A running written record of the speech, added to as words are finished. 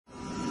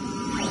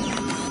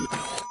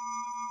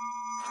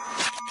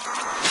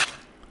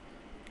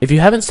If you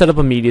haven't set up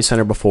a media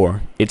center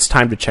before, it's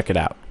time to check it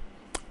out.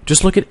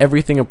 Just look at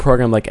everything a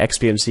program like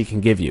XBMC can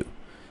give you.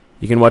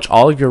 You can watch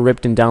all of your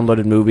ripped and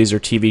downloaded movies or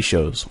TV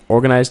shows,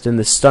 organized in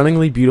this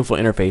stunningly beautiful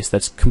interface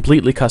that's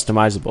completely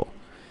customizable.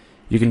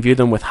 You can view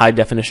them with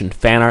high-definition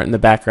fan art in the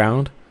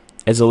background,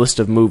 as a list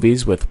of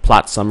movies with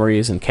plot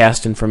summaries and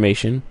cast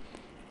information,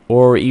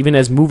 or even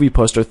as movie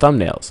poster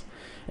thumbnails.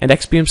 And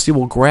XBMC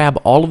will grab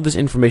all of this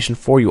information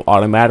for you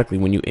automatically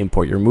when you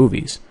import your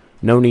movies.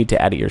 No need to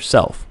add it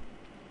yourself.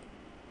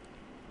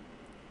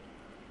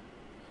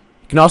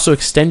 You can also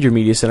extend your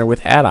media center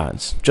with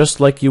add-ons, just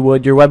like you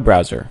would your web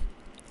browser.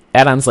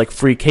 Add-ons like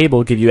free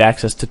cable give you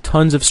access to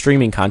tons of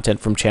streaming content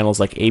from channels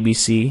like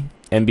ABC,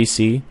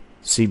 NBC,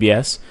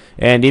 CBS,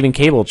 and even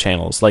cable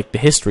channels like the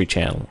History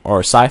Channel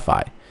or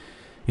Sci-Fi.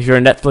 If you're a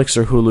Netflix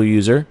or Hulu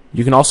user,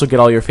 you can also get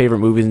all your favorite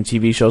movies and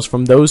TV shows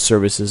from those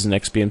services in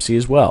XBMC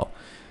as well.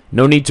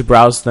 No need to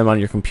browse them on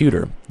your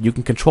computer. You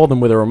can control them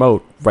with a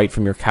remote right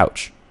from your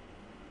couch.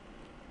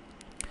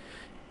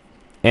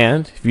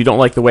 And if you don't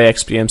like the way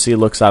XBMC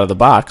looks out of the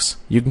box,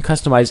 you can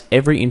customize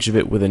every inch of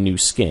it with a new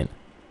skin.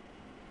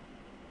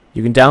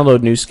 You can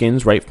download new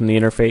skins right from the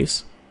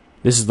interface.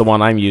 This is the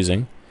one I'm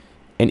using.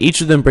 And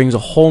each of them brings a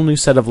whole new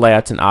set of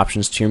layouts and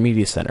options to your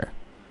media center.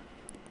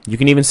 You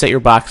can even set your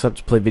box up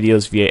to play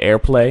videos via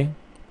AirPlay,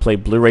 play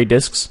Blu-ray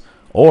discs,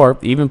 or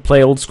even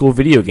play old school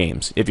video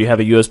games if you have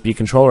a USB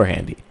controller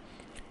handy.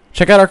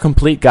 Check out our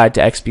complete guide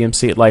to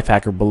XBMC at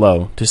Lifehacker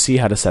below to see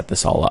how to set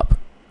this all up.